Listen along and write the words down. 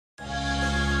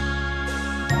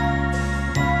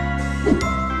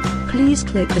please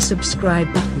click the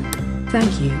subscribe button.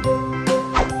 Thank you.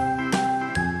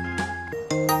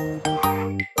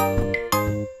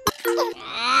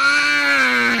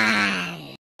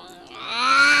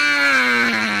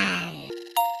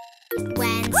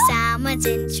 When someone's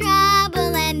in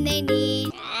trouble and they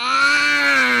need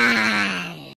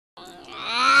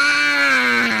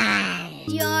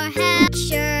your help,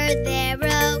 sure they're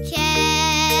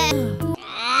okay.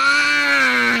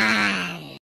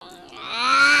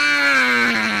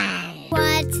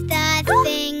 What's the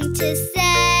thing to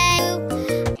say?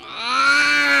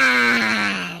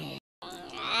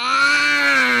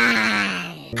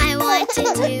 I want to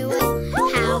do.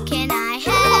 How can I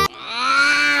help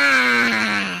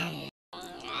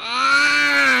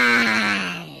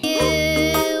you?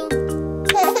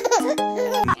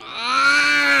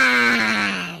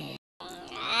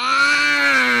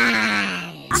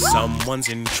 Someone's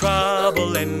in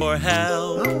trouble and more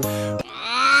help.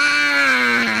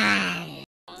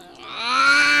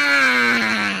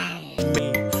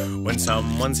 When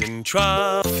someone's in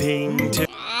trouble, thing to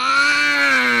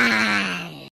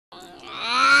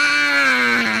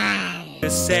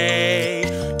say.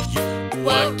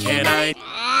 What can I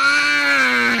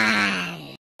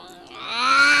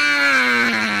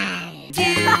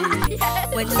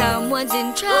do? When someone's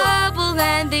in trouble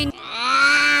and they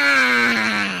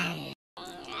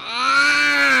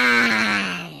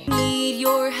need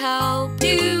your help,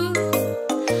 do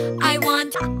I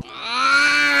want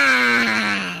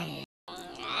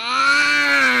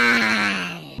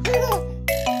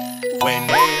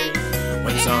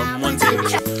when someone's in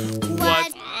trouble,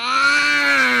 what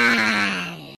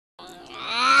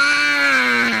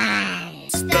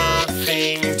the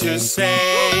thing to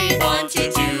say? Want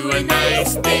to do a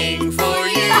nice thing for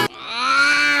you.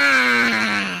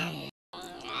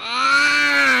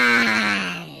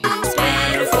 It's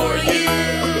better for you.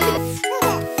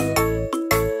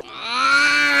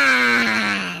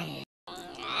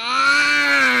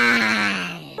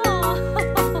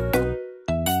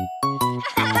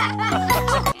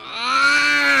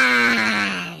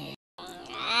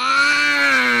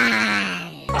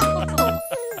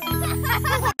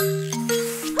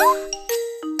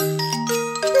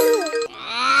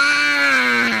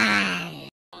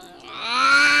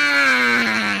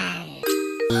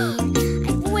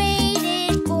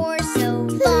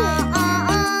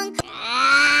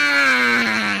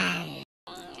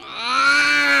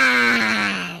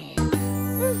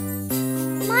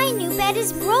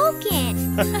 Is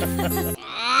broken.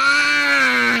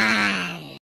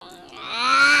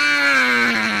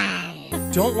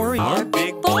 Don't worry, our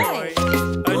big boy.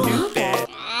 A new bed.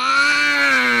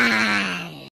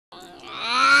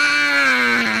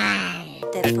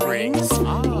 that brings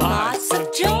lots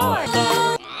of joy.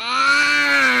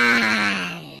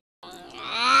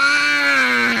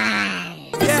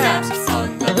 Steps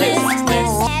on the list.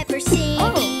 Ever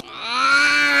seen?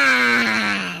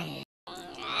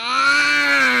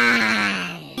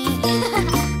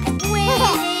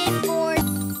 Waiting for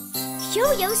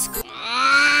Yo-Yo's.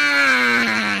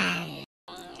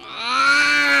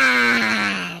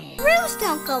 Rules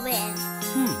don't go in.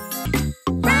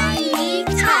 Righty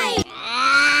tight.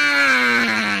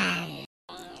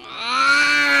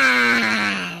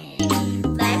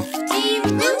 Lefty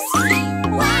loosey.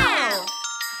 Wow.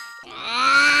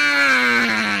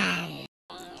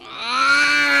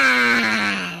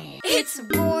 It's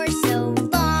For so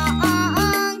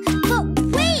long, but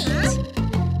wait,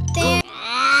 there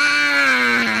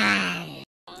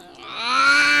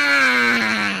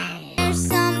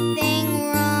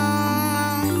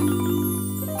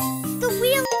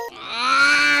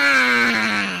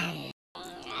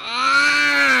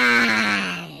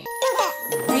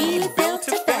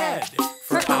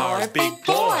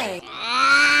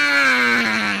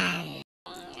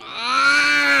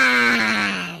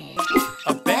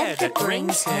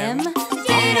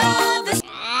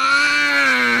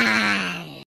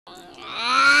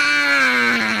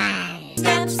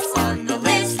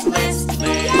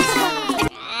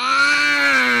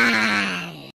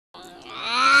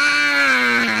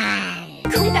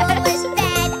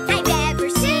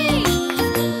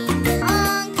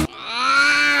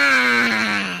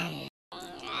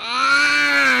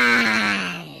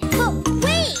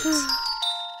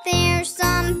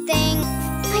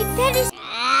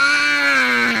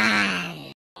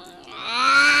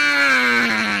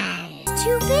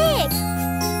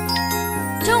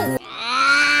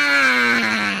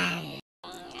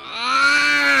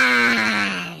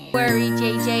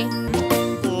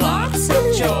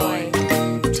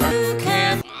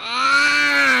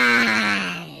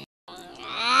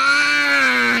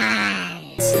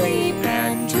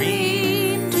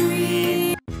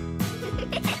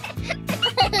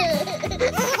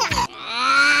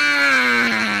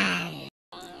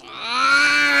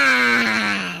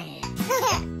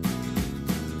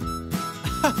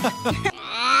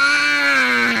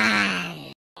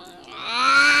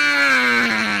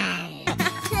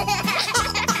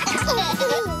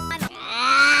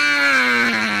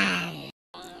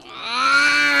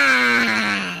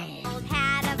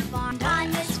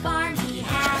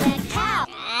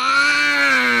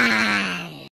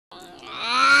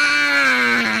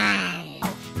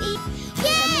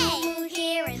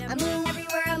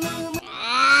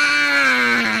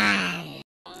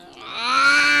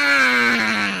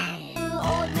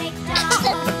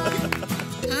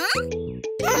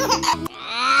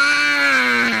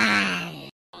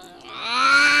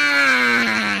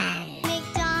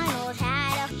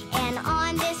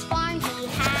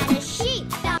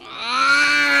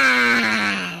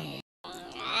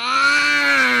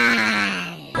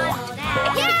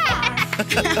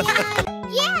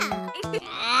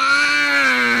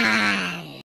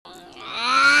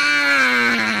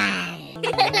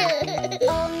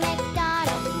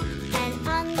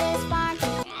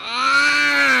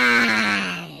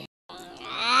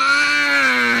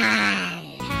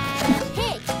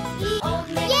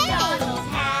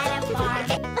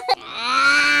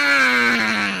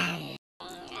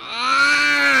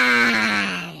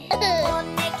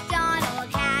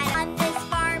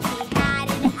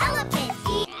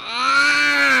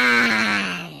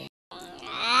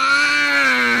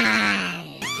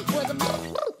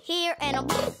Here and a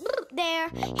there,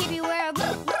 everywhere.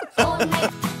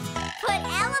 Old